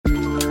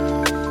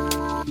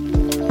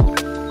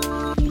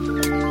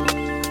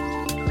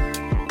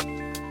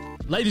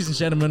Ladies and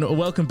gentlemen,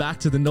 welcome back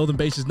to the Northern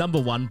Beaches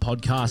 #1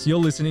 podcast. You're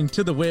listening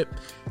to The Whip.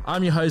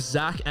 I'm your host,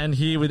 Zach, and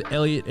here with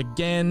Elliot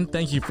again.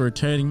 Thank you for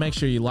returning. Make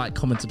sure you like,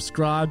 comment,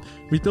 subscribe.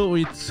 We thought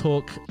we'd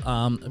talk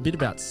a bit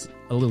about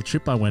a little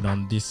trip I went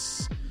on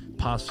this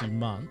past few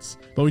months.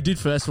 But we did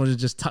first want to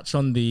just touch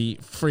on the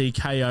free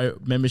KO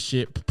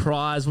membership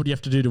prize. What do you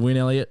have to do to win,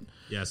 Elliot?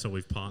 Yeah, so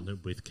we've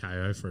partnered with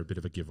KO for a bit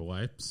of a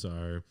giveaway.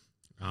 So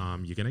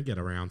you're going to get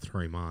around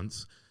 3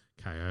 months.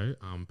 KO,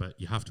 but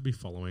you have to be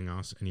following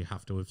us and you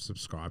have to have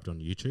subscribed on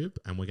YouTube,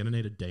 and we're going to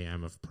need a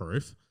DM of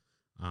proof.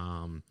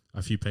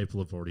 A few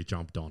people have already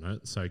jumped on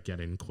it, so get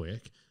in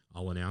quick.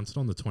 I'll announce it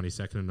on the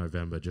 22nd of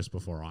November just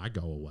before I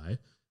go away.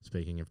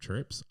 Speaking of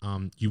trips,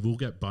 you will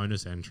get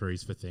bonus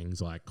entries for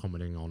things like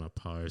commenting on a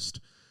post,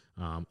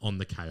 on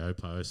the KO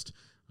post,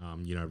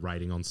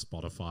 rating on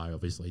Spotify,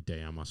 obviously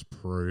DM us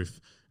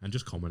proof, and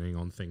just commenting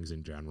on things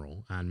in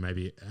general. And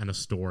a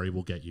story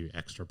will get you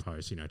extra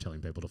posts, telling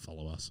people to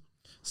follow us.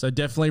 So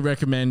definitely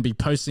recommend be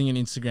posting an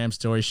Instagram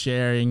story,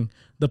 sharing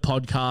the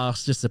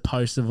podcast, just a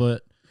post of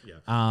it. Yeah.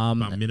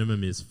 But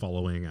minimum is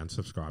following and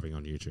subscribing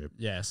on YouTube.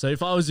 Yeah. So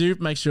if I was you,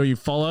 make sure you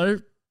follow,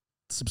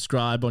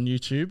 subscribe on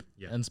YouTube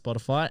and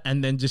Spotify,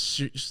 and then just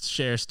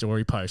share a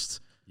story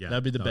post. Yeah.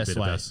 That'd be the best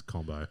way. The best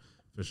combo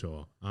for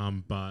sure.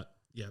 But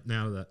yeah,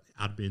 now that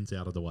admin's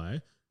out of the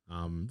way,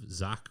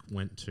 Zach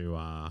went to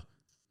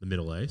the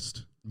Middle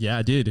East. Yeah,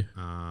 I did.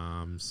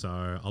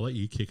 So I'll let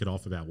you kick it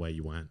off about where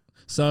you went.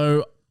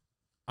 So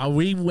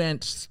we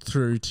went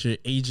through to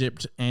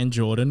Egypt and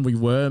Jordan. We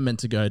were meant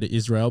to go to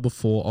Israel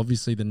before,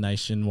 obviously, the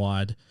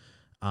nationwide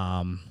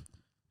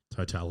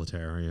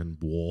totalitarian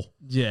war.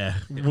 Yeah,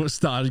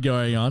 started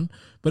going on.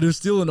 But it was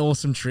still an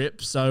awesome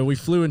trip. So we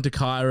flew into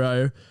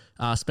Cairo,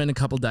 spent a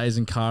couple of days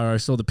in Cairo,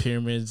 saw the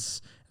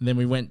pyramids, and then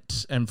we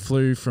went and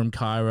flew from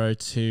Cairo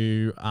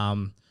to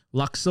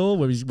Luxor,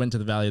 where we went to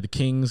the Valley of the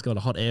Kings, got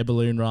a hot air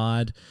balloon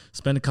ride,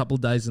 spent a couple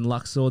of days in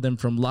Luxor. Then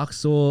from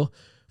Luxor,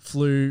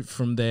 flew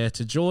from there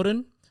to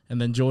Jordan. And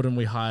then Jordan,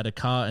 we hired a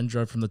car and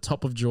drove from the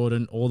top of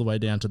Jordan all the way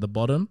down to the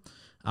bottom.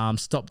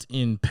 Stopped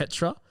in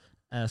Petra,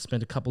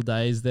 spent a couple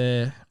days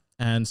there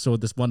and saw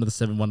one of the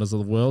 7 wonders of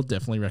the world.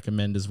 Definitely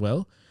recommend as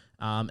well.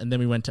 And then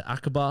we went to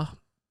Aqaba,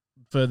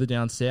 further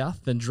down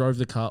south, then drove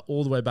the car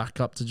all the way back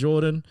up to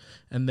Jordan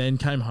and then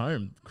came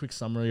home. Quick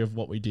summary of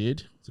what we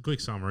did. It's a quick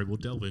summary. We'll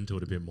delve into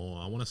it a bit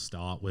more. I want to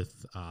start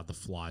with the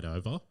flight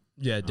over.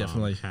 Yeah,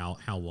 definitely.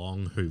 How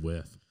long, who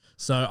with?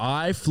 So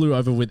I flew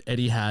over with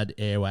Etihad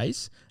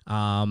Airways.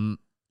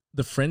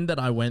 The friend that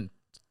I went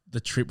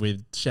the trip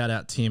with, shout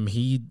out Tim,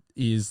 he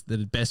is the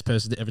best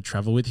person to ever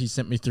travel with. He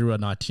sent me through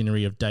an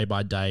itinerary of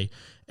day-by-day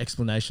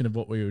explanation of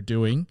what we were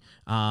doing.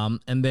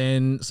 And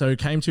then, so it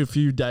came to a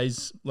few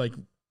days,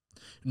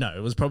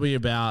 it was probably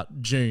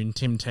about June.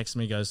 Tim texted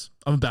me, goes,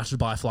 I'm about to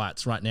buy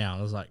flights right now.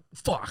 I was like,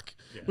 fuck.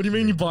 Yeah, what do you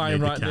mean you're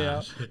buying right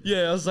now?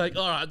 Yeah, I was like,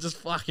 all right, just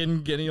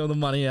fucking getting all the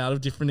money out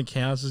of different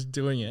accounts, just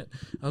doing it.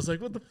 I was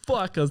like, what the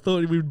fuck? I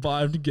thought we would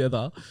buy them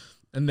together.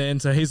 And then,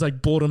 so he's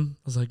like, bought them.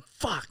 I was like,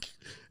 fuck.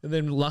 And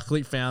then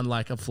luckily found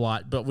a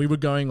flight, but we were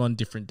going on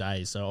different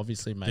days, so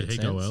obviously it made sense.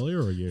 Did he go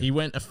earlier or you? He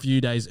went a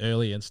few days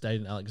early and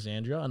stayed in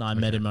Alexandria, and I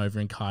met him over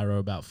in Cairo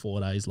about 4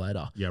 days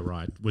later. Yeah,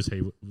 right. Was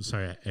he,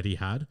 so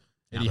Etihad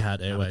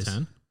Airways.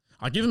 10?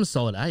 I give him a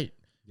solid 8.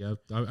 Yeah,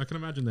 I can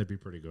imagine they'd be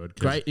pretty good.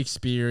 Great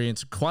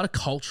experience. Quite a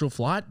cultural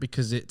flight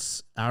because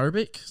it's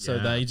Arabic. So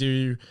they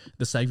do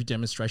the safety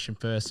demonstration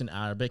first in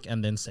Arabic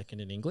and then second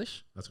in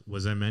English.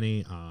 Was there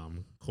many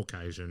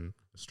Caucasian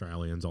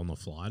Australians on the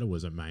flight, or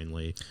was it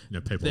mainly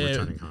people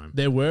returning home?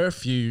 There were a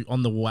few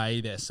on the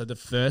way there. So the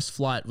first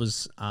flight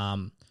was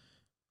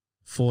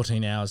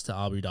 14 hours to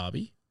Abu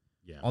Dhabi.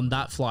 Yeah. On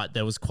that flight,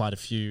 there was quite a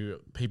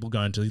few people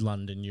going to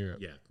London, Europe.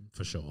 Yeah,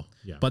 for sure.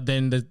 Yeah. But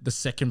then the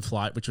second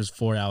flight, which was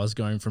 4 hours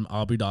going from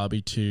Abu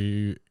Dhabi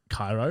to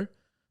Cairo,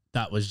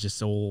 that was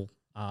just all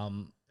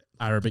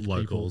Arabic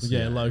locals. People.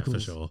 Yeah, locals. For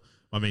sure.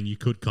 I mean, you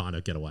could kind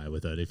of get away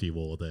with it if you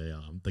wore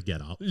the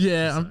get up.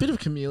 Yeah, I'm a bit of a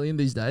chameleon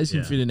these days. You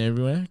can fit in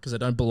everywhere because I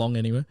don't belong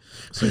anywhere.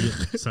 So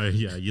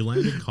you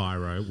landed in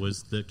Cairo.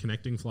 Was the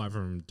connecting flight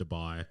from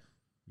Dubai,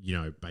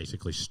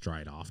 basically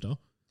straight after?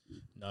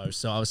 No,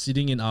 so I was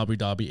sitting in Abu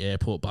Dhabi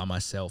airport by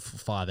myself for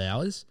 5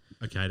 hours.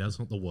 Okay, that's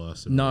not the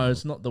worst. No,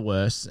 it's not the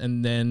worst.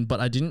 And then, but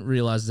I didn't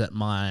realize that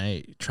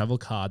my travel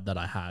card that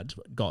I had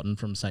gotten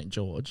from St.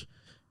 George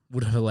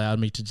would have allowed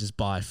me to just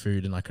buy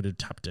food and I could have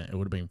tapped it. It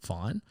would have been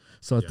fine.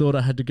 So I thought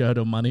I had to go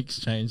to a money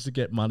exchange to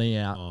get money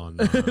out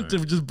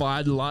to just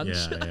buy lunch.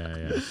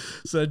 Yeah.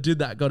 So I did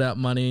that, got out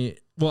money.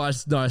 Well, I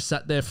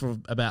sat there for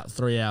about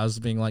 3 hours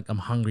being like, I'm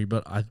hungry,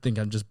 but I think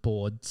I'm just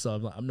bored. So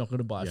I'm like, I'm not going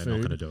to buy food. Yeah,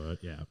 not going to do it.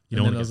 Yeah. You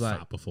don't want to get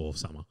fat before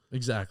summer.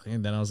 Exactly.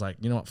 And then I was like,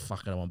 you know what?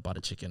 Fuck it. I want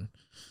butter chicken.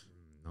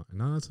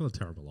 No, that's not a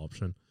terrible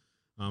option.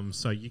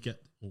 So you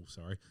get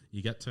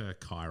to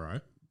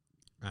Cairo.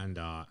 And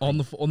on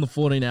the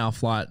 14-hour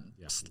flight,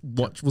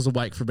 was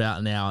awake for about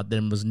an hour,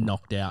 then was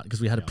knocked out because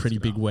we had a pretty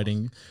big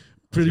wedding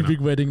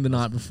the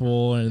night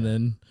before, and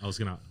then I was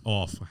gonna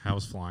off. How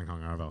was flying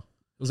hungover? It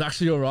was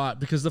actually all right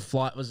because the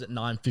flight was at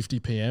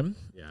 9:50 p.m.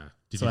 Yeah,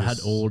 so I had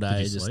all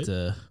day just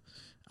to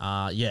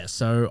Yeah,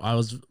 so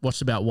I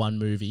watched about one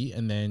movie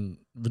and then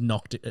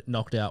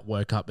knocked out,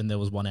 woke up, and there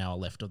was 1 hour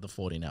left of the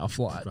 14-hour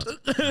flight.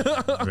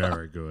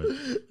 Very good.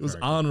 It was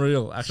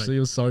unreal. Actually, it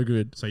was so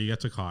good. So you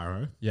get to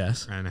Cairo.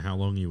 Yes. And how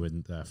long you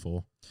went there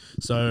for?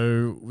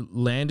 So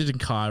landed in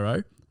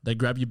Cairo. They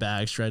grab your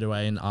bag straight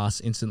away and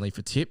ask instantly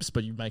for tips,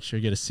 but you make sure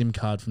you get a SIM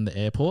card from the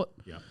airport.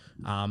 Yeah.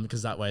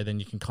 Because that way then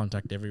you can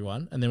contact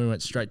everyone. And then we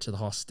went straight to the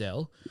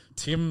hostel.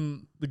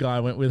 Tim, the guy I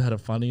went with, had a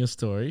funnier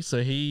story.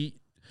 So he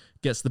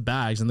gets the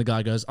bags and the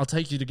guy goes, I'll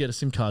take you to get a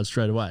SIM card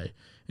straight away.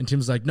 And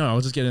Tim's like, no,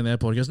 I'll just get in the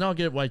airport. He goes, no, I'll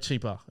get it way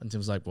cheaper. And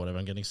Tim's like, whatever,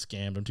 I'm getting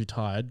scammed. I'm too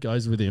tired.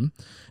 Goes with him.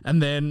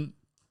 And then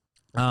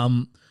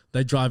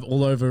they drive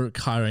all over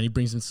Cairo and he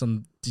brings him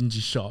some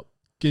dingy shop,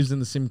 gives him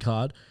the SIM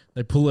card.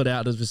 They pull it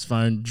out of his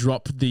phone,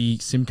 drop the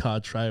SIM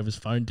card tray of his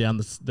phone down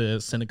the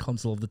center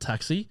console of the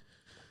taxi.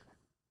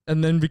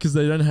 And then because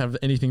they don't have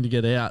anything to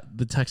get out,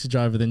 the taxi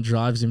driver then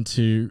drives him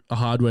to a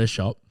hardware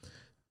shop,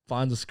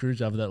 finds a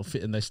screwdriver that'll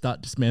fit, and they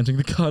start dismantling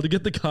the car to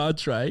get the card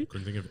tray.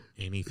 Couldn't think of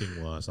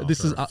anything worse.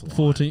 This is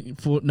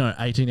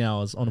 18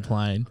 hours on a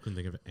plane. I couldn't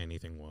think of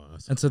anything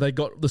worse. And so they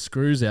got the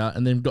screws out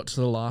and then got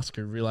to the last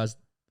screw, realized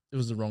it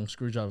was the wrong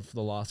screwdriver for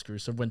the last screw.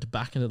 So went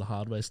back into the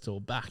hardware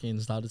store, back in,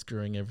 started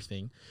screwing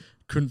everything.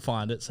 Couldn't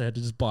find it, so had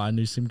to just buy a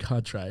new SIM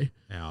card tray.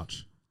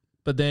 Ouch.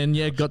 But then,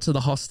 got to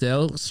the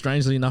hostel.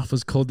 Strangely enough,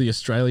 was called the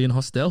Australian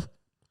Hostel.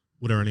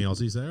 Were there any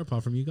Aussies there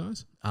apart from you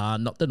guys?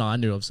 Not that I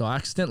knew of. So I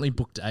accidentally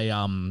booked a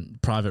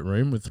private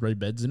room with 3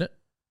 beds in it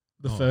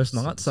the first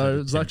night. So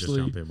it was actually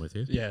jump in with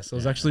you. Yeah, so it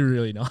was actually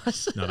really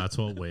nice. No, that's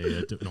what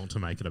we not to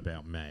make it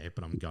about me,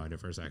 but I'm going to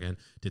for a second.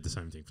 Did the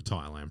same thing for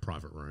Thailand,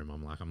 private room.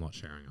 I'm like, I'm not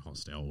sharing a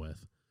hostel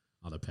with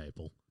other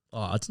people.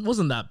 Oh, it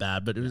wasn't that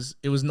bad, but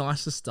it was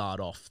nice to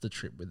start off the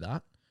trip with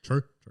that.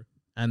 True.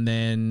 And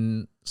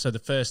then, so the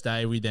first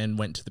day we then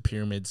went to the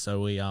pyramids.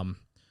 So we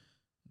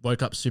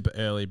woke up super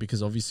early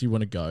because obviously you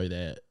want to go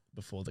there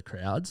before the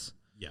crowds.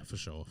 Yeah, for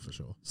sure.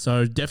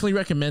 So definitely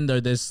recommend though.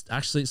 There's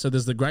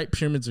the Great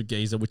Pyramids of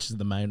Giza, which is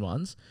the main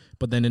ones,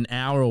 but then an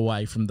hour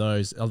away from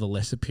those are the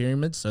lesser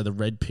pyramids. So the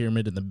Red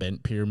Pyramid and the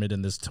Bent Pyramid,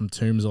 and there's some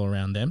tombs all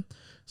around them.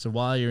 So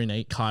while you're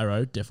in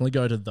Cairo, definitely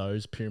go to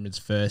those pyramids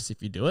first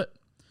if you do it,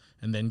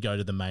 and then go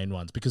to the main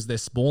ones because they're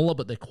smaller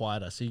but they're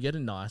quieter. So you get a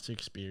nicer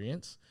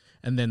experience.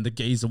 And then the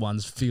Giza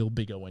ones feel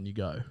bigger when you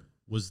go.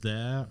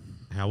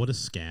 How were the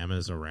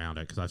scammers around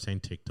it? Because I've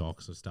seen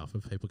TikToks and stuff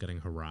of people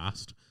getting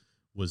harassed.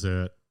 Was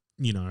it,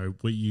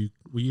 were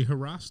you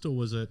harassed,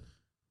 or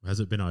has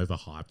it been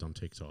overhyped on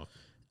TikTok?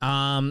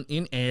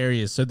 In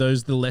areas. So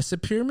the lesser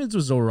pyramids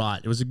was all right.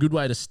 It was a good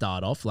way to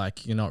start off.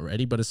 Like, you're not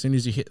ready, but as soon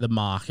as you hit the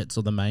markets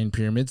or the main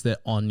pyramids, they're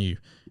on you.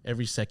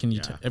 Every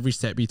second every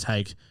step you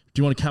take. Do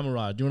you want a camel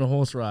ride? Do you want a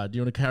horse ride? Do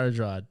you want a carriage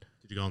ride?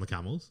 Did you go on the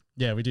camels?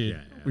 Yeah, we did.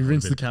 Yeah. We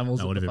rinsed the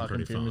camels at the been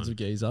fucking pyramids of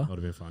Giza. That would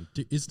have been fun.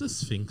 Is the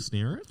Sphinx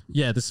near it?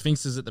 Yeah, the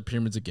Sphinx is at the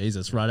pyramids of Giza.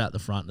 It's right out the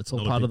front. It's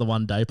all part of the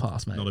 1 day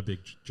pass, mate. Not a big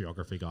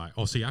geography guy.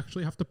 Oh, so you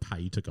actually have to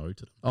pay to go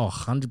to them? Oh,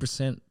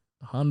 100%.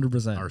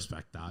 100%. I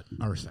respect that.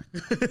 I respect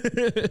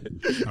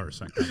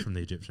that from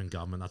the Egyptian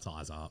government. That's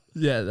eyes up.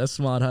 Yeah, that's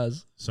smart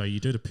as. So you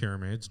do the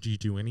pyramids. Do you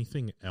do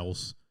anything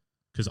else?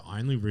 Because I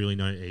only really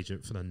know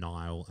Egypt for the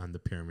Nile and the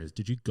pyramids.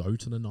 Did you go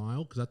to the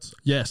Nile? Because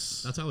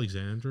that's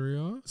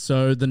Alexandria.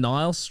 So the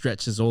Nile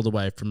stretches all the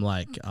way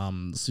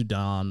from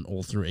Sudan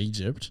all through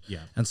Egypt. Yeah.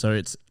 And so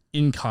it's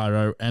in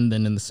Cairo, and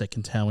then in the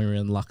second town we were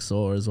in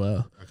Luxor as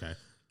well. Okay.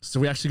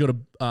 So we actually got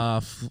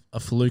a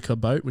felucca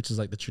boat, which is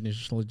like the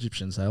traditional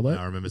Egyptian sailboat.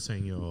 I remember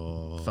seeing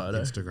your photo.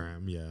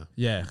 Instagram. Yeah.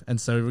 Yeah. And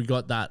so we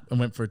got that and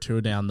went for a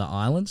tour down the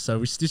island. So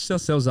we stitched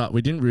ourselves up.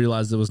 We didn't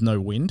realize there was no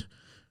wind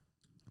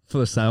for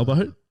the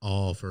sailboat.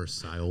 Oh, for a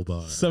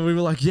sailboat. So we were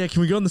like, yeah,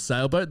 can we go on the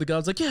sailboat? The guy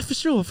was like, yeah, for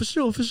sure.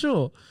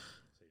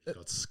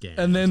 Got scammed.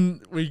 And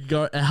then we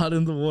go out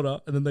in the water,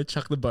 and then they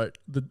chuck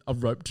a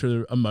rope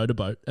to a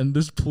motorboat, and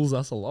this pulls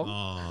us along.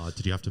 Oh,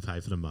 did you have to pay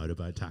for the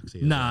motorboat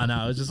taxi? No,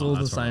 it was just all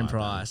the same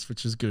price,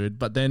 which is good.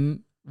 But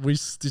then we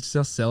stitched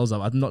ourselves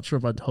up. I'm not sure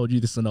if I told you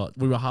this or not.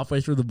 We were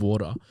halfway through the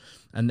water,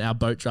 and our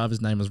boat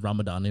driver's name was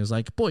Ramadan. He was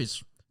like, boys,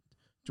 do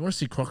you want to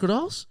see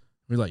crocodiles?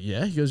 We're like,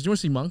 yeah. He goes, do you want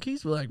to see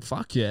monkeys? We're like,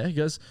 fuck yeah. He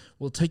goes,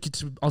 I'll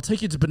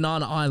take you to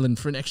Banana Island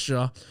for an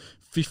extra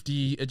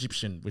 50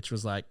 Egyptian, which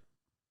was like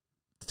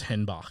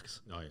 $10.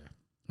 Oh yeah.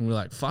 And we're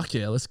like, fuck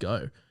yeah, let's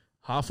go.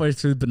 Halfway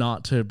through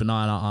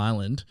Banana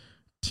Island,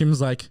 Tim's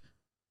like,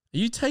 are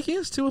you taking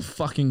us to a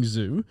fucking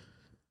zoo?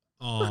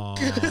 Oh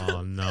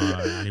no.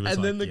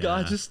 And then the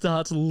guy just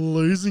starts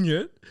losing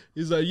it.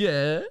 He's like,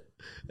 yeah.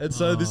 And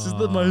so this is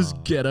the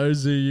most ghetto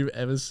zoo you've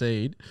ever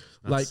seen.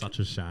 That's such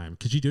a shame.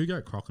 Because you do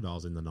get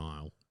crocodiles in the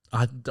Nile.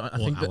 I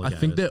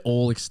think they're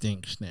all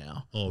extinct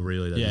now. Oh,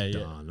 really? They're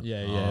done?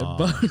 Yeah.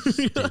 But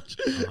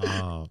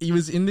he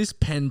was in this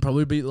pen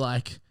probably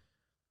like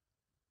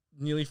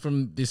nearly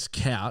from this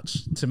couch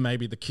to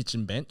maybe the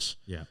kitchen bench.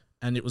 Yeah.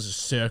 And it was a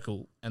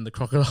circle, and the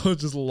crocodile was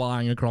just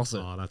lying across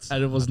it. Oh, that's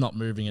and it was not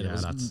moving. And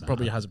yeah, it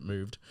probably hasn't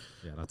moved.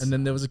 Yeah, that's and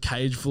then there was a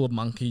cage full of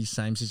monkeys,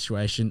 same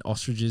situation.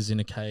 Ostriches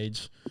in a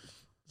cage,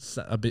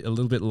 a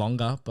little bit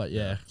longer, but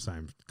yeah.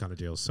 Same kind of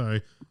deal. So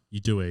you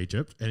do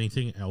Egypt.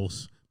 Anything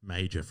else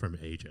major from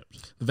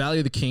Egypt? The Valley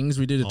of the Kings,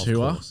 we did a Of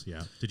tour. course,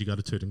 yeah. Did you go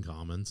to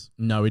Tutankhamun's?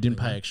 No, we didn't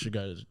pay Okay. extra to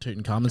go to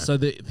Tutankhamun. So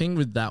the thing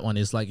with that one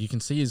is like you can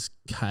see his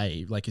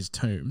cave, like his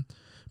tomb,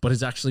 but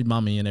his actually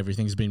mummy and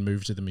everything's been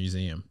moved to the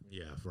museum,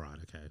 Yeah, right.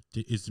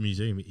 Okay. Is the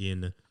museum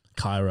in?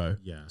 Cairo.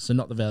 Yeah. So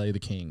not the Valley of the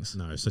Kings.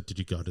 No. So did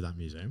you go to that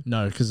museum?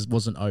 No, because it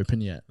wasn't open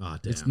yet. Ah,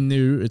 damn. It's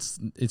new.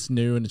 It's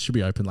new, and it should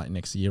be open like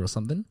next year or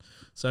something.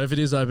 So if it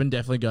is open,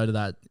 definitely go to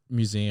that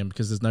museum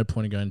because there's no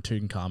point in going to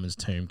Tutankhamun's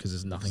tomb because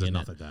there's nothing There's in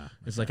nothing it. there.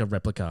 It's Okay. like a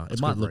replica.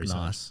 That's it might good look research.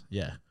 nice.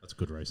 Yeah. That's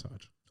good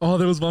research. Oh,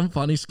 there was one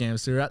funny scam.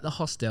 So we were at the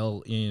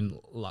hostel in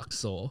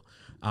Luxor.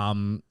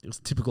 It was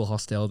a typical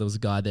hostel. There was a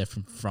guy there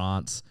from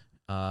France,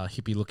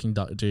 hippie-looking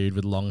dude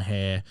with long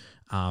hair,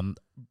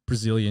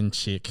 Brazilian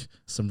chick,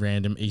 some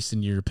random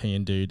Eastern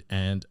European dude,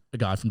 and a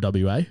guy from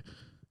WA.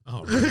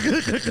 Oh,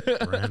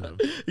 random. Random.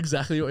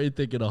 Exactly what you'd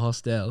think in a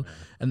hostel. Yeah.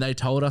 And they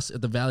told us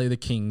at the Valley of the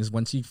Kings,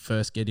 once you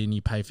first get in,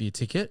 you pay for your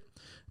ticket.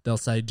 They'll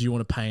say, do you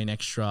want to pay an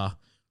extra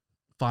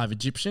 5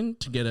 Egyptian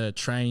to get a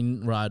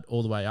train ride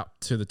all the way up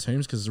to the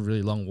tombs because it's a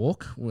really long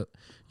walk? Well,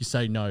 you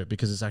say no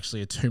because it's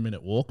actually a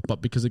 2-minute walk,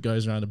 but because it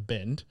goes around a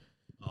bend,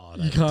 Oh,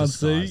 you can't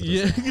see.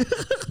 Yeah. Yeah.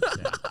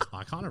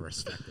 I kind of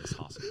respect this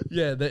hustle.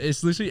 Yeah,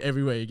 it's literally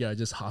everywhere you go,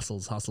 just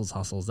hustles.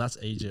 That's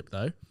Egypt,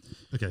 though.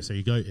 Okay, so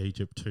you go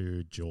Egypt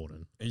to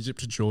Jordan. Egypt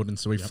to Jordan.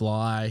 So we Yep.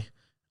 fly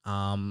So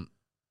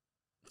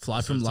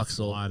from it's a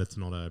Luxor. flight, it's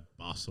not a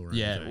bus or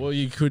Yeah, anything. well,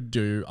 you could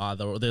do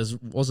either. There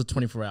was a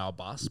 24-hour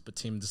bus, but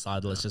Tim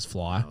decided let's just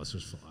fly. No, let's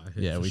just fly.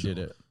 Yeah, for we sure.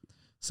 did it.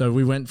 So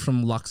we went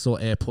from Luxor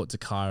Airport to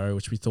Cairo,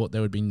 which we thought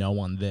there would be no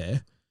one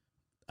there,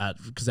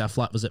 because our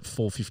flight was at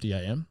 4:50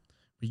 a.m.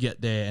 We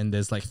get there and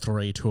there's like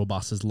 3 tour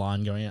buses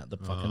line going out the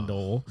fucking Oh,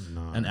 door,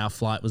 No. and our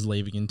flight was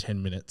leaving in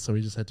 10 minutes, so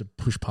we just had to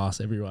push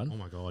past everyone. Oh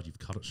my god, you've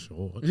cut it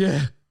short.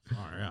 Yeah,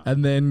 Far out.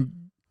 and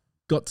then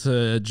got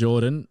to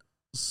Jordan,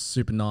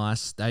 super nice.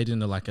 Stayed in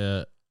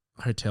a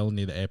hotel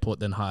near the airport,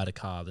 then hired a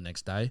car the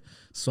next day.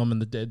 Swam in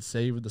the Dead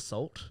Sea with the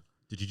salt.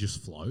 Did you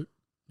just float?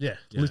 Yeah,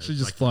 Yeah, literally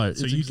just like- float.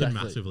 So It's you can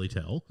exactly- massively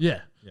tell.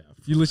 Yeah, Yeah.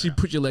 you literally far out.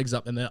 put your legs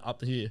up and they're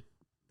up here.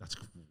 That's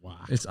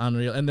whack. It's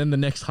unreal. And then the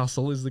next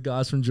hustle is the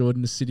guys from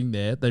Jordan are sitting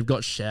there. They've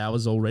got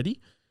showers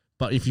already,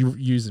 but if you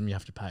use them, you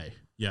have to pay.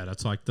 Yeah,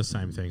 that's like the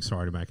same thing.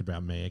 Sorry to make it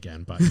about me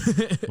again, but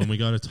when we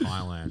go to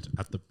Thailand,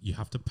 you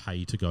have to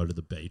pay to go to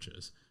the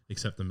beaches,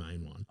 except the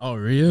main one. Oh,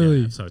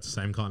 really? Yeah, so it's the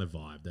same kind of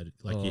vibe that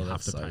you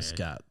have to so pay.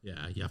 scat.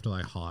 Yeah, you have to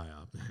hire.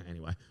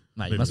 Anyway, Mate,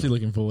 you moving must be on.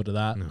 looking forward to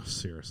that. No,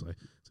 seriously,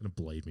 it's gonna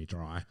bleed me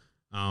dry.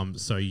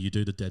 So you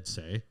do the Dead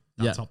Sea.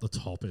 That's Yeah. up the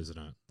top, isn't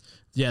it?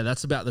 Yeah,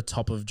 that's about the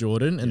top of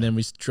Jordan. And Yeah. then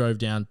we drove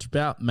down to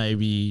about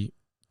maybe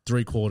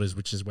 3/4,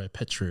 which is where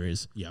Petra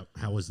is. Yep.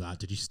 How was that?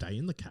 Did you stay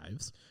in the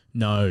caves?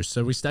 No,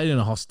 so we stayed in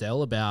a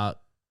hostel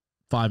about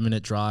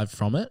 5-minute drive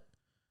from it.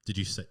 Did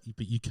you stay?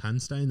 But you can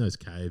stay in those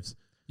caves.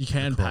 You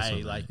can across pay,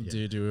 it, like, yeah.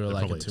 do They're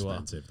like a probably tour.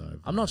 expensive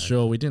though. I'm not but-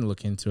 sure. We didn't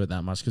look into it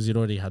that much because you'd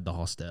already had the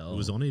hostel. It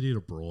was on Idiot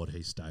Abroad.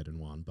 He stayed in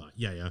one, but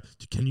yeah.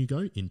 Can you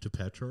go into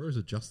Petra, or is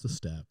it just the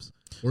steps,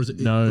 or is it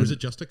No. or is it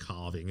just a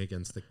carving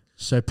against the?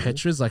 So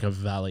Petra's like a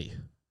valley,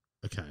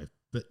 Okay,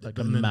 but like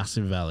a and then,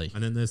 massive valley.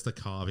 and then there's the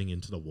carving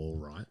into the wall,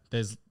 right?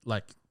 There's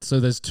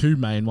there's 2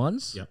 main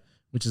ones. Yep.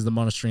 Which is the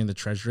monastery and the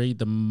treasury.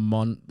 The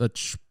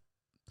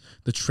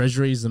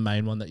treasury is the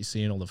main one that you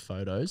see in all the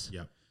photos.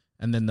 Yep.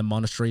 And then the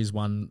monastery is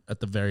one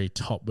at the very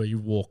top where you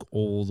walk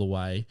all the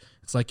way.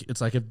 It's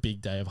like a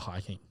big day of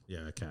hiking. Yeah.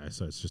 Okay.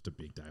 So it's just a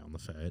big day on the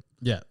fair,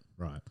 Yeah.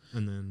 right?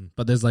 And then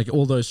But there's like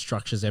all those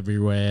structures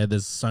everywhere.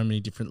 There's so many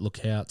different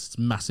lookouts. It's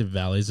massive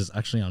valleys. It's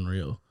actually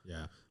unreal.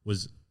 yeah,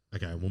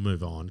 okay. We'll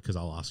move on because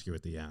I'll ask you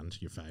at the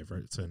end your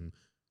favorites and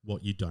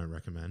what you don't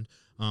recommend.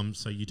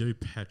 So you do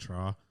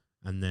Petra,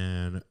 and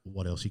then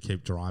what else? You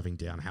keep driving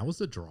down. How was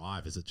the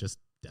drive? Is it just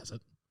desert?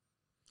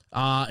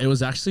 It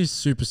was actually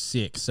super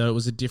sick. So it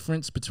was a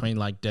difference between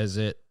like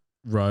desert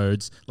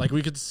roads. Like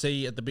we could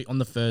see on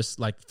the first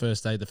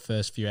day, the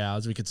first few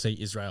hours, we could see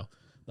Israel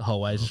the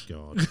whole way. Oh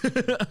God.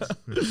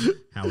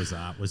 How was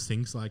that? Was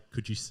things like,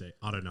 could you see,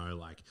 I don't know,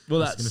 like,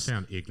 Well, it's going to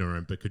sound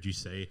ignorant, but could you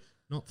see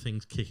not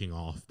things kicking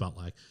off, but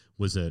like,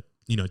 was it,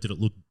 did it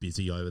look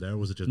busy over there, or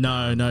was it just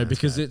No,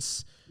 because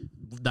landscape?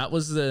 that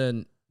was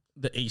the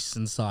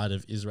eastern side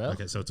of Israel.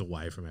 Okay, so it's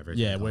away from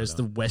everything. Yeah, whereas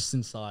the kinda,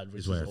 western side,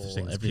 which is where is all, things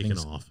kicking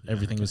everything's off. Yeah,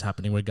 everything okay. was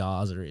happening where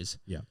Gaza is.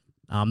 Yeah.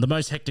 The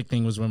most hectic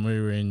thing was when we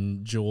were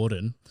in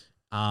Jordan.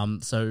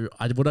 So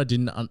what I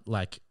didn't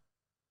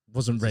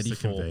wasn't Is ready this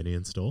the for.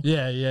 convenience store?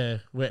 Yeah,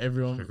 where I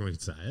everyone. reckon we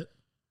could say it.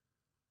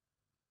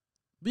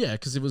 Yeah,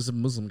 because it was a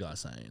Muslim guy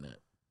saying it.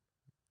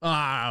 We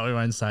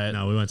won't say it.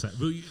 No, we won't say it.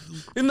 Well,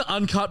 In the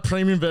uncut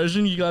premium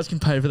version, you guys can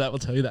pay for that. We'll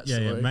tell you that yeah,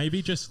 story.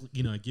 maybe just,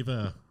 give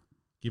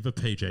a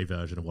PG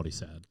version of what he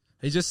said.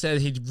 He just said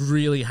he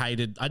really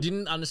hated. I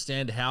didn't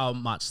understand how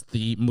much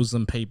the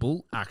Muslim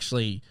people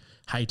actually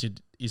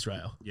hated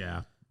Israel,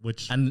 Yeah,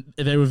 which... and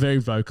they were very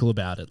vocal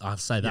about it. I'll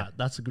say that. Yeah.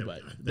 That's a good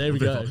There way. we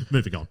go. There we go.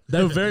 Moving on.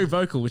 They were very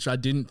vocal, which I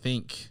didn't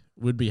think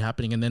would be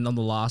happening. And then on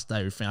the last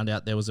day, we found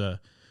out there was a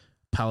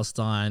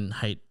Palestine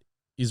hate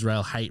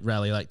Israel hate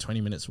rally like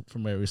 20 minutes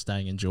from where we were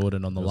staying in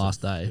Jordan on the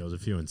last day. There was a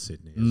few in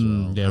Sydney as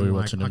well. Yeah, we were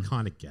like, watching I them.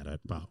 kind of get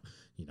it, but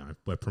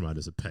we're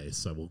promoters of peace,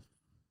 so we'll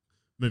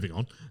moving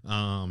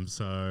on.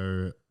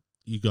 So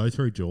you go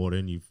through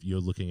Jordan, you're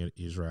looking at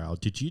Israel.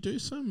 Did you do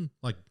some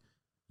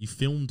you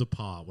filmed a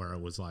part where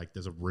it was like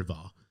there's a river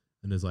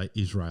and there's like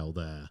Israel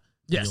there?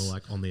 Yes. And you're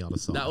like on the other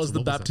side. That was So the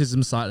what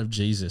baptism site of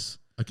Jesus.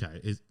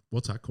 Okay,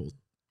 what's that called?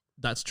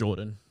 That's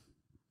Jordan.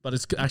 But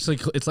it's actually,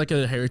 it's like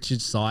a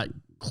heritage site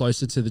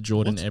closer to the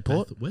Jordan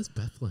airport. Where's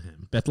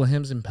Bethlehem?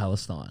 Bethlehem's in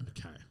Palestine.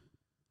 Okay.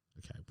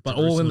 But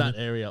all in that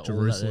area.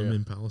 Jerusalem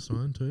in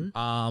Palestine too?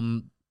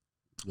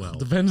 Well,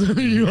 depends on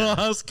who you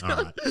ask. All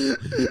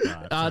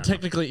right.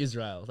 Technically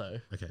Israel, though.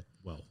 Okay,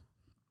 well.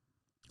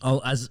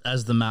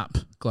 As the map,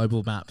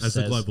 global map As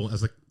says.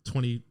 the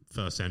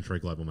 21st century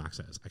global map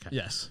says. Okay.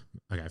 Yes.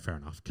 Okay, fair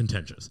enough.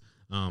 Contentious.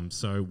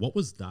 So what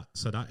was that?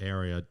 So that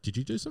area, did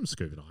you do some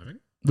scuba diving?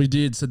 We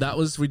did. So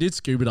we did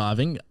scuba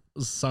diving. It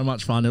was so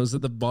much fun. It was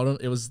at the bottom.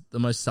 It was the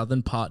most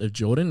southern part of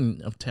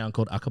Jordan, a town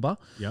called Aqaba.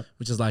 Yep.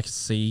 Which is like a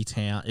sea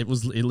town. It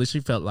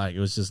literally felt like it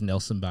was just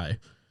Nelson Bay.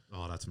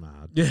 Oh, that's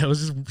mad. Yeah, it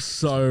was just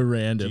so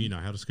random. Do you know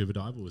how to scuba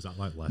dive, or was that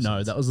like lessons?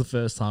 No, that was the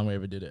first time we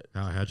ever did it.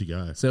 How'd you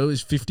go? So it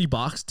was $50,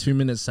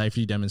 2-minute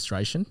safety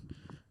demonstration.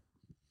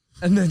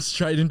 And then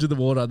straight into the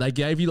water. They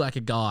gave you like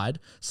a guide.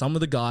 Some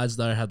of the guides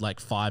though had like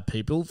 5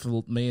 people.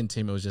 For me and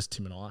Tim, it was just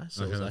Tim and I.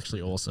 So it was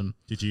actually awesome.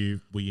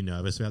 Were you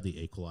nervous about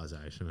the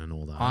equalization and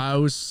all that? I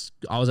was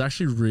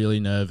actually really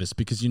nervous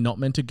because you're not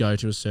meant to go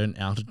to a certain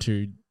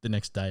altitude the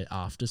next day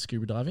after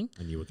scuba diving.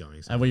 And you were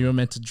going. And we were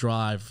meant to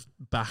drive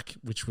back,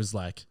 which was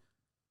like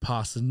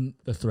past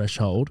the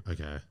threshold.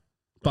 Okay.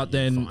 But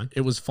then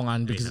it was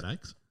fine because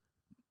headaches?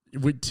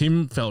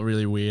 Tim felt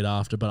really weird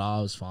after, but I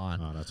was fine.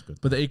 Oh, that's good.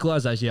 But the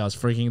equalization, I was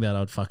freaking that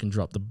I'd fucking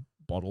drop the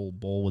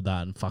ball with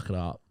that and fuck it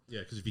up. Yeah,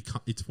 because if you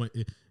can't,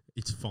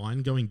 it's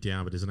fine going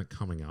down, but isn't it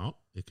coming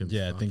up? It can.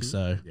 Yeah, I think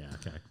so. Yeah,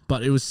 okay.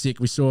 But it was sick.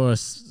 We saw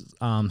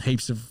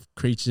heaps of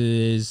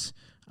creatures.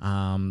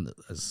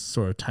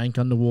 Saw a tank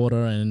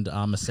underwater and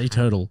a sea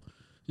turtle.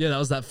 Yeah, that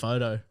was that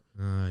photo.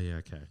 Yeah,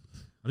 okay.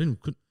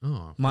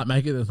 Might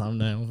make it the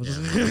thumbnail.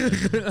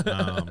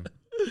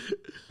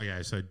 Yeah,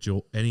 okay, so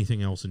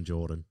anything else in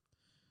Jordan?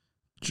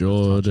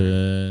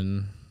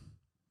 Jordan.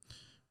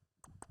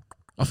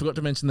 I forgot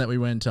to mention that we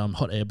went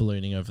hot air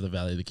ballooning over the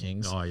Valley of the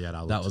Kings. Oh yeah,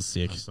 that was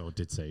sick. I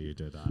did see you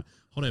do that.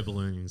 Hot air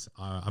balloons.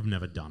 I've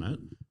never done it,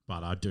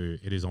 but I do.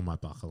 It is on my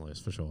bucket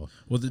list for sure.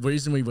 Well, the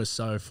reason we were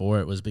so for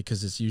it was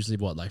because it's usually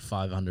like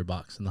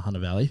 $500 in the Hunter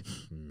Valley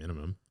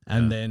minimum,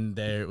 and then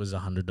there it was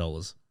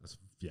 $100.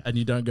 Yeah. And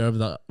you don't go over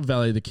the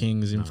Valley of the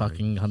Kings in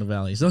fucking Hunter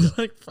Valley. So I was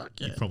like, fuck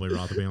yeah. You'd probably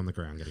rather be on the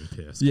ground getting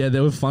pissed. Yeah, they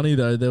were funny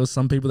though. There was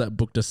some people that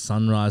booked a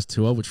sunrise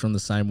tour, which from the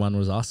same one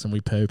was us, and we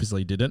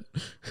purposely didn't.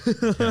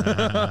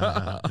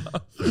 Fair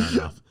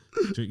enough.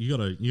 You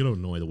gotta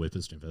annoy the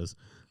whippersnippers.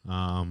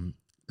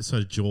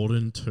 So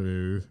Jordan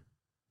to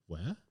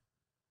where?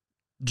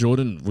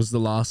 Jordan was the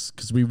last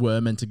because we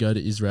were meant to go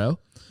to Israel.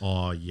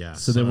 Oh yeah.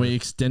 So then we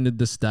extended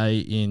the stay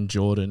in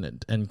Jordan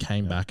and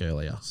came back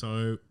earlier.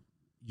 So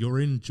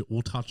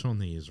we'll touch on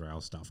the Israel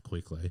stuff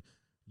quickly.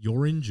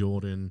 You're in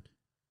Jordan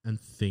and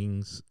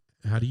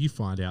how do you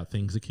find out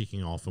things are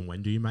kicking off, and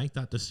when do you make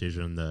that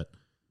decision that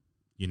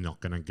you're not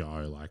going to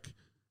go? Like,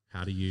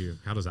 how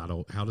does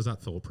that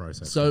thought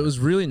process So it was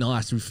really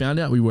nice. We found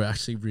out we were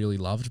actually really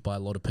loved by a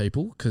lot of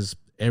people because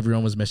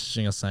everyone was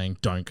messaging us saying,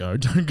 don't go,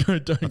 don't go,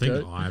 don't go. I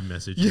think I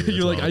messaged you.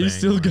 You're like, are you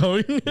still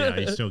going? Yeah, are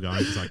you still going?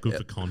 It's like good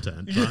for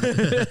content.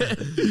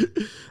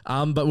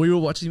 But we were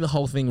watching the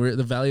whole thing. We were at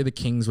the Valley of the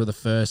Kings where the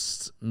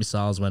first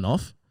missiles went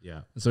off.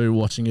 Yeah. So we were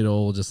watching it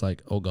all just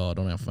like, oh God,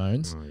 on our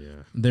phones. Oh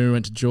yeah. Then we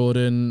went to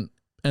Jordan.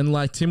 And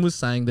like Tim was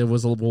saying, there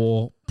was a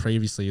war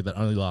previously that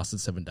only lasted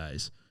 7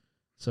 days.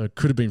 So it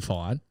could have been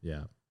fine.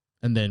 Yeah.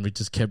 And then we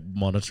just kept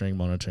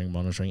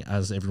monitoring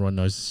as everyone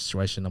knows the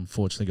situation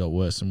unfortunately got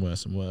worse and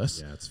worse and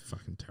worse. Yeah, it's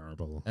fucking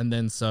terrible. And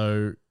then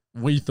so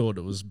we thought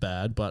it was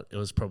bad, but it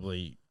was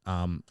probably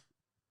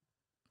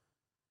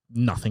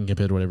nothing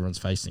compared to what everyone's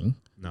facing.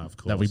 No, of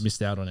course. That we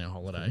missed out on our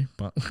holiday.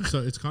 But so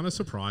it's kind of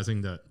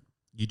surprising that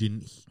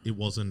it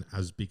wasn't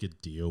as big a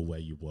deal where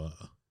you were.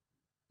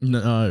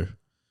 No.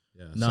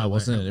 Yeah. No, so it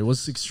wasn't. It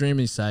was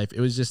extremely safe. It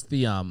was just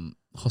the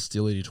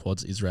hostility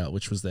towards Israel,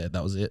 which was there.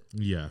 That was it.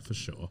 Yeah, for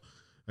sure.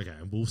 Okay,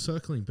 well,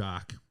 circling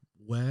back,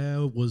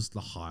 where was the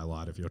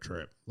highlight of your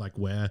trip? If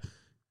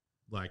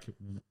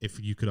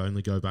you could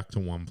only go back to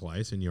one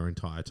place in your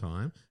entire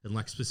time,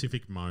 and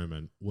specific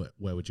moment,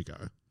 where would you go?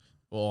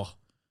 Oh,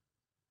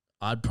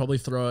 I'd probably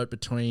throw it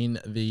between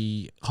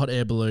the hot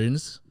air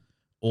balloons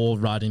or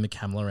riding the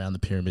camel around the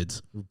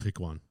pyramids. We'll pick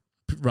one.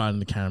 Riding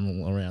the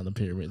camel around the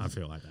pyramids. I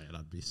feel like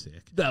that'd be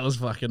sick. That was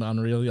fucking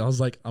unreal. I was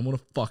like, I'm on a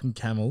fucking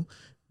camel.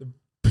 The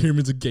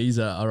pyramids of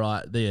Giza are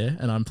right there,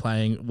 and I'm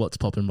playing What's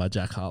Poppin' by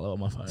Jack Harlow on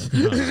my phone.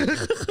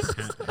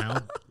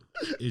 How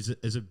is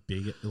it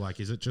big?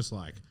 Is it just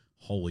like,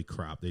 holy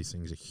crap, these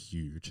things are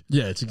huge?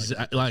 Yeah, it's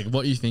exactly like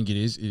what you think it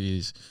is. It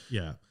is.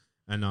 Yeah,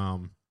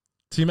 and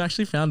Tim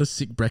actually found a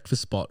sick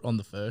breakfast spot on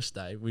the first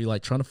day. We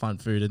like trying to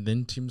find food, and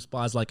then Tim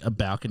spies like a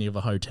balcony of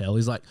a hotel.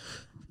 He's like,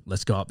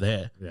 let's go up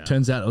there. Yeah.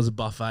 Turns out it was a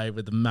buffet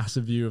with a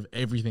massive view of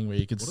everything where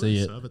you could What do see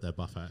they it. serve at their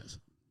buffets?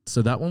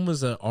 So that one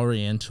was an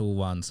oriental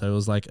one. So it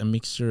was like a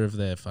mixture of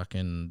their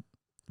fucking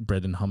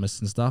bread and hummus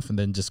and stuff, and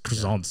then just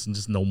croissants and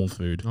just normal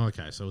food. Oh,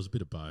 okay, so it was a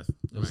bit of both.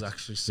 It was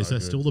actually so Is there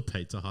good. still the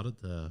Pizza Hut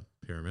at the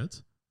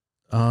pyramids?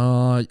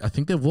 I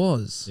think there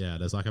was. Yeah,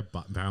 there's like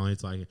apparently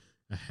it's like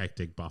a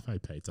hectic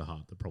buffet Pizza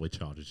Hut that probably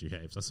charges you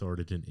heaps. I saw it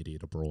at an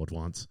Idiot Abroad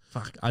once.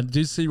 Fuck. I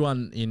did see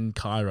one in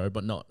Cairo,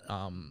 but not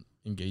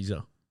in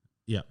Giza.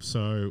 Yep.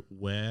 So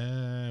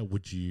where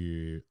would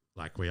you,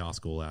 like we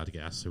ask all our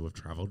guests who have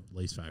travelled,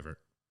 least favourite?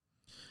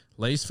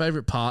 Least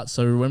favorite part.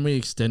 So when we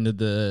extended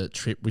the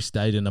trip, we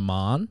stayed in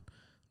Amman,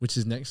 which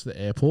is next to the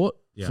airport,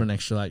 for an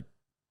extra like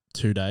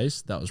 2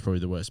 days. That was probably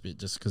the worst bit,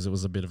 just because it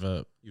was a bit of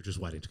a. You're just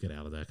waiting to get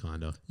out of there,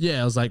 kind of.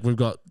 Yeah, I was like, we've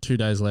got 2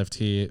 days left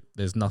here.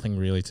 There's nothing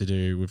really to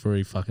do. We've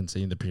already fucking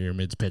seen the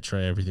pyramids,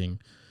 Petra, everything.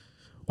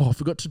 Oh, I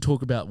forgot to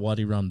talk about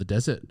Wadi Rum, the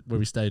desert, where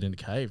we stayed in a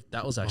cave.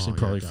 That was actually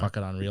probably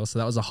fucking unreal. So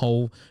that was a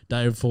whole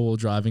day of 4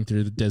 driving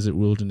through the desert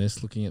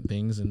wilderness, looking at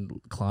things and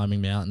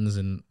climbing mountains,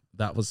 and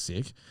that was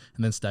sick.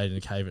 And then stayed in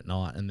a cave at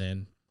night, and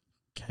then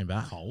came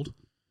back. Cold?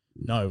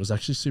 No, it was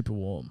actually super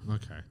warm.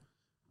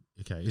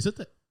 Okay. Is it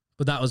that?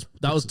 But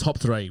that was top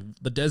 3: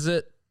 the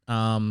desert,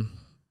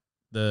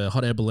 the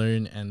hot air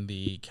balloon, and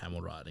the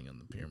camel riding on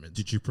the pyramids.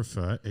 Did you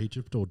prefer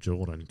Egypt or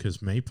Jordan?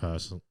 Because me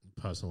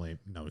personally,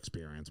 no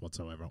experience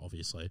whatsoever.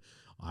 Obviously,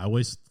 I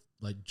always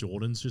like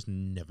Jordan's just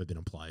never been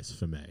a place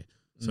for me.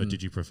 So,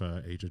 did you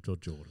prefer Egypt or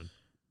Jordan?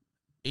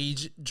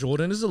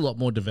 Jordan is a lot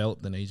more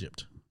developed than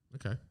Egypt.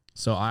 Okay.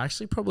 So I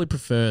actually probably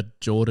preferred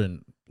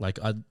Jordan. Like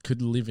I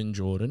could live in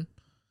Jordan.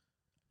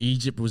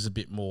 Egypt was a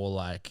bit more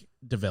like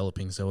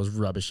developing, so it was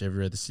rubbish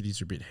everywhere. The cities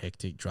were a bit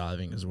hectic,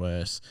 driving was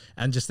worse,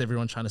 and just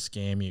everyone trying to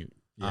scam you.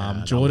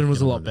 Yeah, Jordan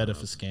was a lot better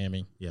for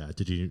scamming. Yeah.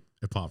 Did you,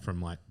 apart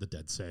from like the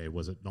Dead Sea,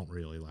 was it not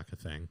really like a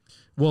thing?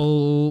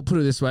 Well, put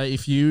it this way: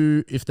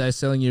 if they're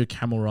selling you a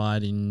camel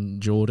ride in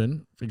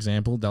Jordan, for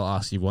example, they'll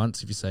ask you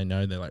once. If you say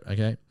no, they're like,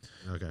 okay.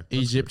 Okay.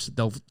 Egypt,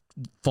 they'll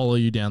follow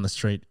you down the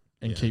street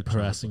and keep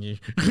harassing you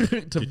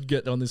to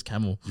get on this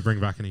camel. Did you bring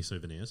back any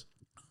souvenirs?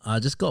 I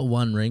just got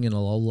one ring and a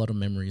whole lot of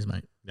memories,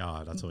 mate.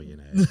 Oh, that's all you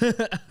need.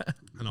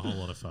 And a whole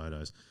lot of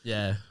photos.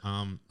 Yeah.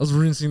 I was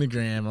rinsing the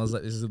gram. I was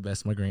like, this is the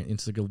best my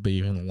Instagram will be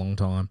in a long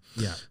time.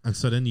 Yeah. And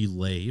so then you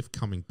leave,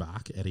 coming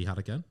back, Etihad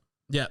again?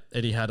 Yeah,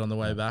 Etihad on the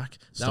way back.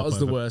 That was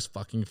the worst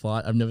fucking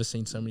flight. I've never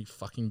seen so many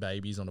fucking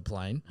babies on a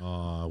plane.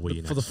 Oh, were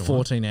you for the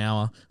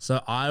 14-hour.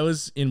 So I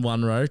was in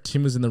one row,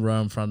 Tim was in the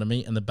row in front of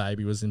me, and the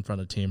baby was in front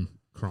of Tim.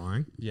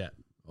 Crying? Yeah.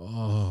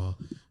 Oh,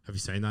 have you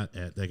seen that?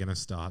 They're going to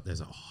start.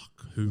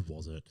 Who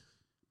was it?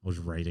 I was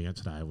reading it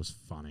today. It was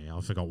funny. I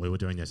forgot we were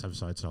doing this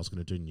episode, so I was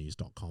going to do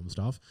news.com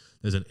stuff.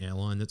 There's an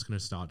airline that's going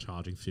to start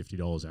charging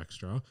 $50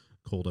 extra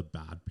called a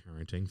bad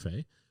parenting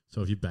fee.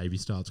 So if your baby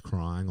starts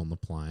crying on the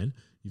plane,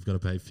 you've got to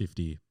pay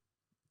 $50.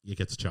 It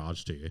gets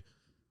charged to you.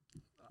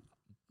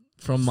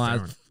 From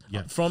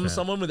fair.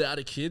 someone without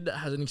a kid that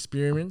hasn't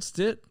experienced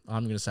it,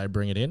 I'm going to say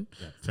bring it in.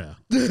 Yeah, fair.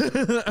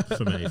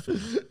 For me, fair.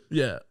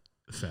 Yeah.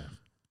 Fair.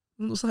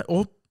 It's like,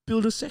 or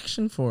build a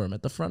section for him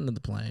at the front of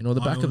the plane or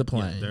the back of the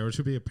plane. Yeah, there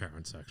should be a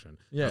parent section.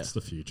 Yeah. That's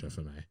the future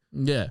for me.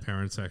 Yeah.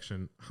 Parent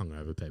section,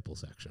 hungover people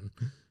section.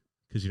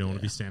 Because you don't want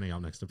to be standing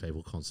up next to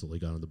people constantly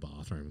going to the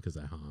bathroom because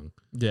they're hung.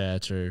 Yeah,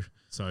 true.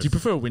 So do you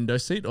prefer a window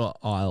seat or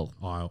aisle?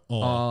 Aisle.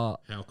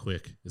 How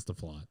quick is the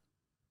flight?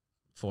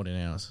 14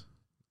 hours.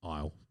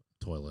 Aisle.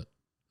 Toilet.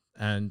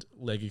 And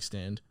leg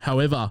extend.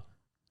 However,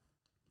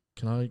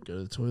 can I go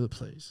to the toilet,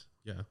 please?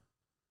 Yeah.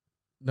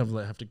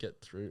 Never have to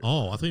get through.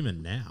 Oh, I thought you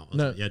meant now.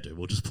 No. Like, yeah, dude,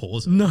 we'll just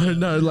pause it.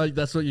 No, like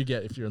that's what you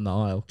get if you're in the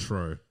aisle.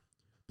 True.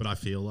 But I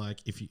feel like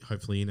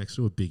hopefully you're next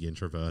to a big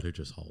introvert who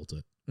just holds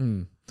it.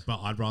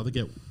 But I'd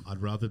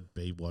rather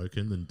be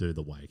woken than do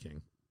the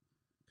waking.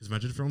 Because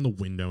imagine if you're on the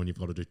window and you've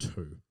got to do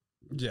 2.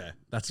 Yeah,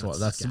 that's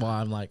why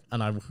I'm like,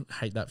 and I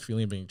hate that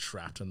feeling of being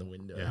trapped in the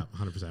window. Yeah,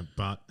 100%.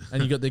 But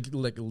and you got the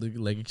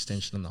leg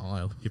extension in the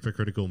aisle.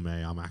 Hypocritical me,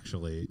 I'm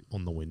actually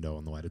on the window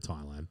on the way to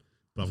Thailand,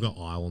 but I've got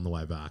aisle on the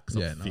way back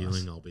because I'm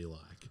feeling I'll be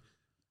like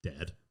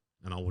dead,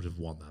 and I would have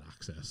want that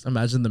access.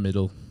 Imagine the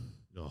middle.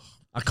 Oh.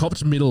 I copped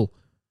the middle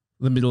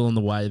on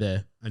the way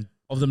there, and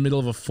of the middle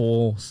of a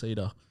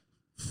 4-seater.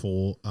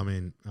 Full.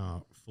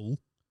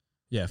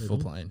 Yeah, full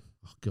plane.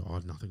 Oh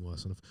God, nothing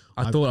worse than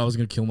I thought I was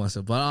going to kill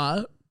myself,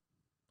 but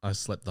I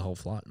slept the whole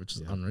flight, which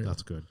is unreal.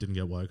 That's good. Didn't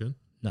get woken?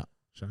 No.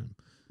 Shame.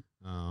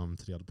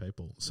 To the other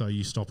people. So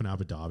you stop in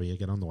Abu Dhabi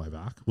again on the way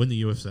back when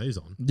the UFC's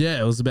on? Yeah,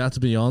 it was about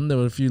to be on. There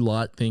were a few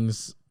light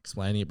things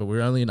explaining it, but we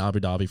were only in Abu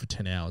Dhabi for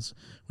 10 hours.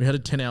 We had a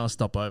 10-hour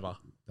stopover.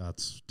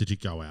 Did you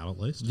go out at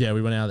least? Yeah,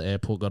 we went out of the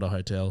airport, got a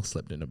hotel,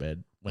 slept in a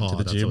bed, went to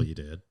the gym. That's all you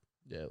did?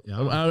 Yeah.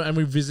 And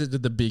we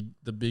visited the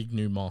big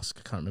new mosque.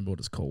 I can't remember what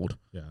it's called.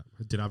 Yeah.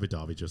 Did Abu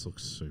Dhabi just look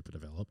super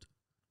developed?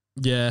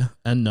 Yeah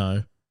and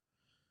no.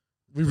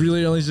 We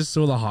really only just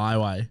saw the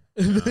highway.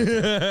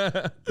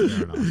 Fair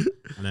enough.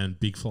 And then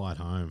big flight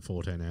home,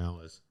 14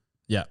 hours.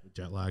 Yeah.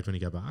 Jet lagged when you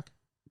get back?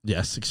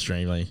 Yes,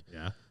 extremely.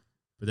 Yeah.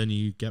 But then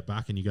you get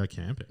back and you go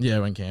camping. Yeah,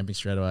 went camping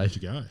straight away. Where'd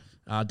you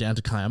go? Down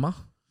to Kiama.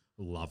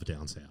 Love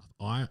down south.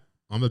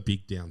 I'm a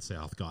big down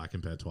south guy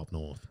compared to up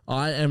north.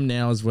 I am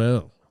now as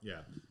well.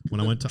 Yeah.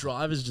 When I went to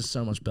drive is just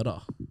so much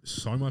better.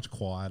 so much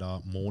quieter,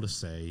 more to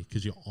see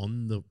because you're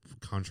on the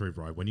country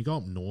road. When you go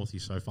up north,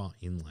 you're so far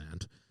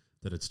inland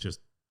that it's just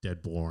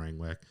dead boring.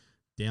 Like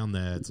down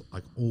there, it's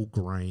like all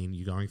green.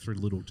 You're going through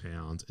little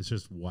towns. It's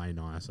just way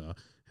nicer.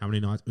 How many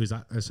nights? Is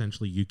that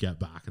essentially you get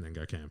back and then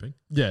go camping?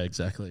 Yeah,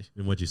 exactly.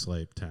 And where'd you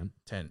sleep? 10?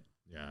 10.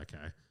 Yeah,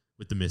 okay.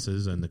 With the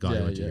missus and the guy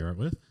you went to Europe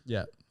with?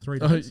 Yeah. 3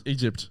 days?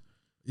 Egypt.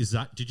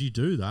 Did you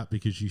do that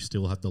because you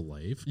still had to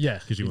leave? Yeah,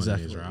 Because you went to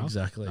Israel?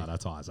 Exactly. No,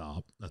 that's eyes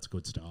up. That's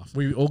good stuff.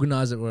 We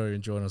organised it where we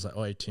enjoyed it. I was like,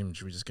 oh, hey, Tim,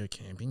 should we just go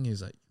camping? He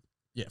was like,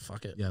 yeah,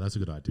 fuck it. Yeah, that's a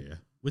good idea.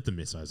 With the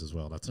missos as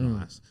well. That's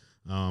nice.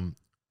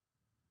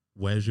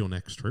 Where's your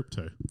next trip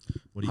to?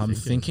 What are you I'm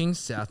thinking? thinking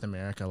South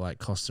America, like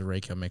Costa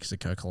Rica,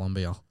 Mexico,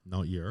 Colombia.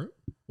 Not Europe?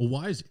 Well,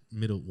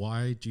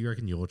 why do you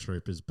reckon your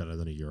trip is better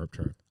than a Europe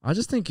trip? I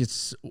just think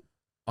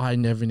I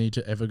never need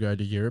to ever go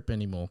to Europe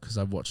anymore because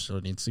I've watched it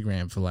on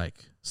Instagram for like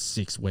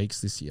 6 weeks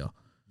this year.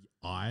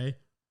 I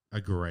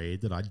agree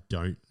that I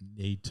don't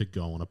need to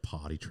go on a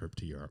party trip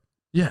to Europe.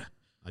 Yeah.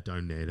 I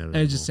don't need it And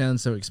anymore. it just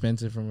sounds so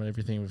expensive from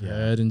everything we've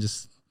heard, and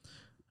just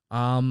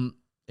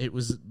it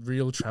was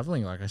real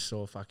traveling. Like I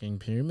saw fucking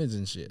pyramids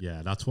and shit.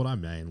 Yeah, that's what I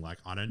mean. Like,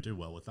 I don't do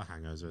well with the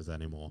hangovers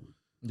anymore.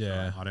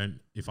 Yeah. I don't.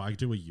 If I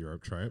do a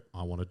Europe trip,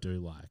 I want to do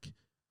like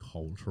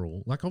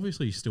cultural. Like,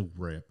 obviously, you still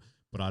rip,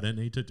 but I don't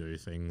need to do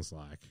things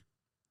like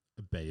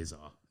Ibiza.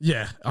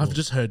 Yeah. I've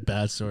just heard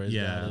bad stories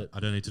about it. I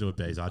don't need to do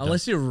Ibiza.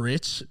 Unless you're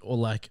rich or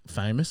like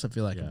famous, I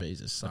feel like Yeah.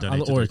 Ibiza's so. I don't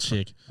need to Or do a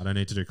chick. I don't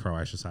need to do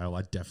Croatia sail.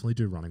 I definitely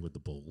do running with the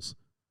bulls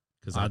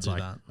because I'd that's do like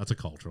that. that's a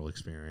cultural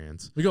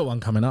experience. We got one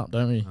coming up,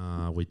 don't we?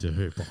 We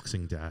do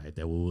Boxing Day.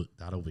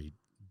 That'll be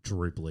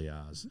dribbly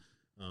as.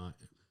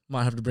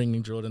 Might have to bring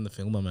in Jordan the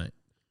filmer, mate.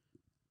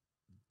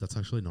 That's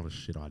actually not a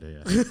shit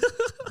idea.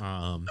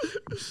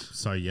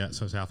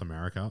 So South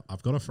America.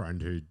 I've got a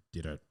friend who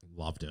did it,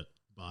 loved it,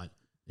 but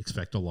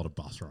expect a lot of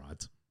bus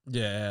rides.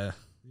 Yeah.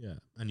 Yeah,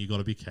 and you got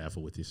to be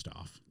careful with your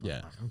stuff.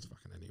 Yeah. It's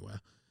fucking anywhere.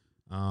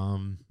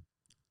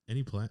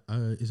 Any plan?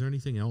 Is there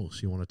anything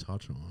else you want to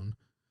touch on?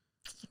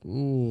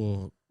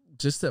 Ooh.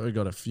 Just that we've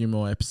got a few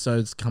more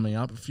episodes coming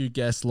up, a few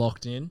guests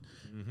locked in.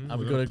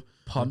 We've got to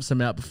pump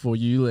some out before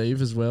you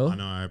leave as well. I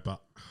know,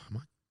 but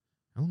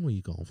how long were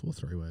you gone for?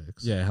 3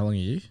 weeks? Yeah, how long are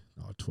you?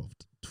 Oh,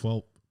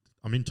 12.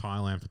 I'm in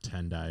Thailand for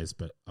 10 days,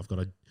 but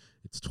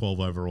it's 12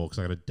 overall because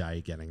I got a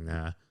day getting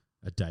there,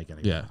 a day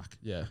getting back.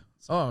 Yeah.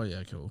 Oh,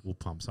 yeah, cool. We'll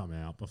pump some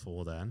out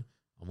before then.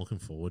 I'm looking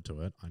forward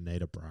to it. I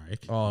need a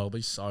break. Oh, it'll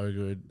be so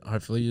good.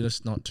 Hopefully you're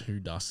just not too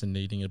dust and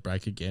needing a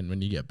break again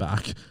when you get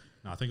back.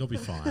 No, I think I'll be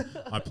fine.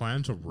 I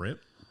plan to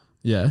rip.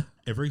 Yeah.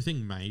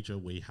 Everything major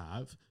we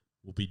have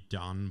will be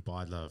done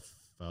by the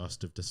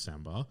 1st of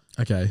December.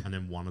 Okay. And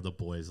then one of the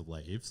boys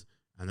leaves.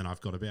 And then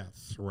I've got about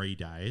 3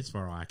 days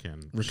where I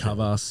can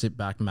Recover, sit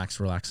back, max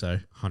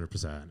relaxo.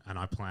 100%. And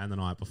I plan the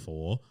night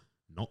before,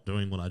 not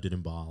doing what I did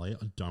in Bali.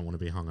 I don't want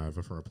to be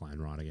hungover for a plane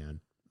ride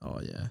again. Oh,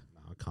 yeah.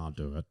 No, I can't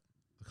do it.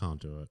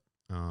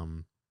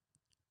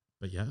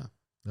 But yeah,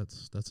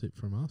 that's it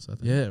from us, I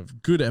think. Yeah,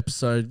 good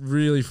episode.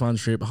 Really fun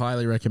trip.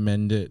 Highly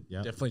recommend it.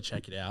 Yep. Definitely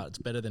check it out. It's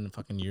better than a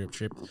fucking Europe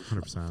trip.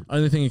 100%.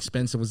 Only thing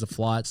expensive was the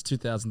flights,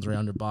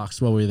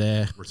 $2,300 while we were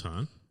there.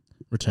 Return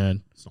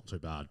It's not too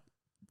bad.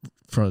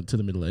 to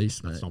the Middle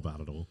East, mate. That's not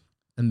bad at all.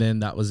 And then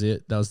that was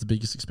it. That was the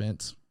biggest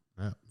expense.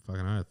 Yeah,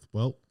 fucking oath.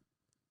 Well,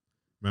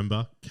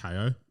 remember,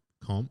 KO,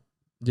 comp.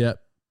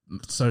 Yep.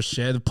 So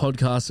share the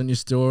podcast on your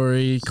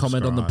story,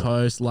 comment on the Subscribe.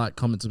 post, like,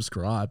 comment,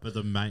 subscribe. But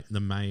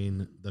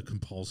the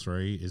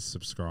compulsory is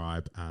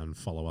subscribe and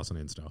follow us on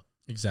Insta.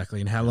 Exactly.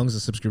 And how long is the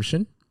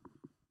subscription?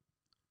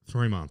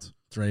 3 months.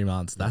 3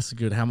 months. That's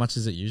good. How much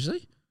is it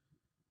usually?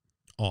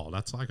 Oh,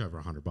 that's like over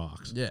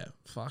 $100. Yeah.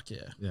 Fuck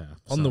yeah. Yeah.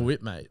 On the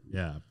whip, mate.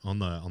 Yeah, on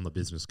the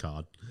business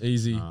card.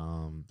 Easy.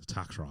 The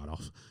tax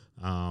write-off.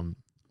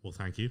 Well,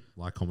 thank you.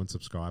 Like, comment,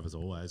 subscribe as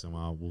always, and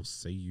we'll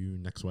see you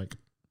next week.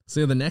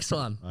 See you in the next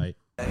one. Bye.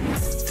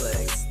 Play.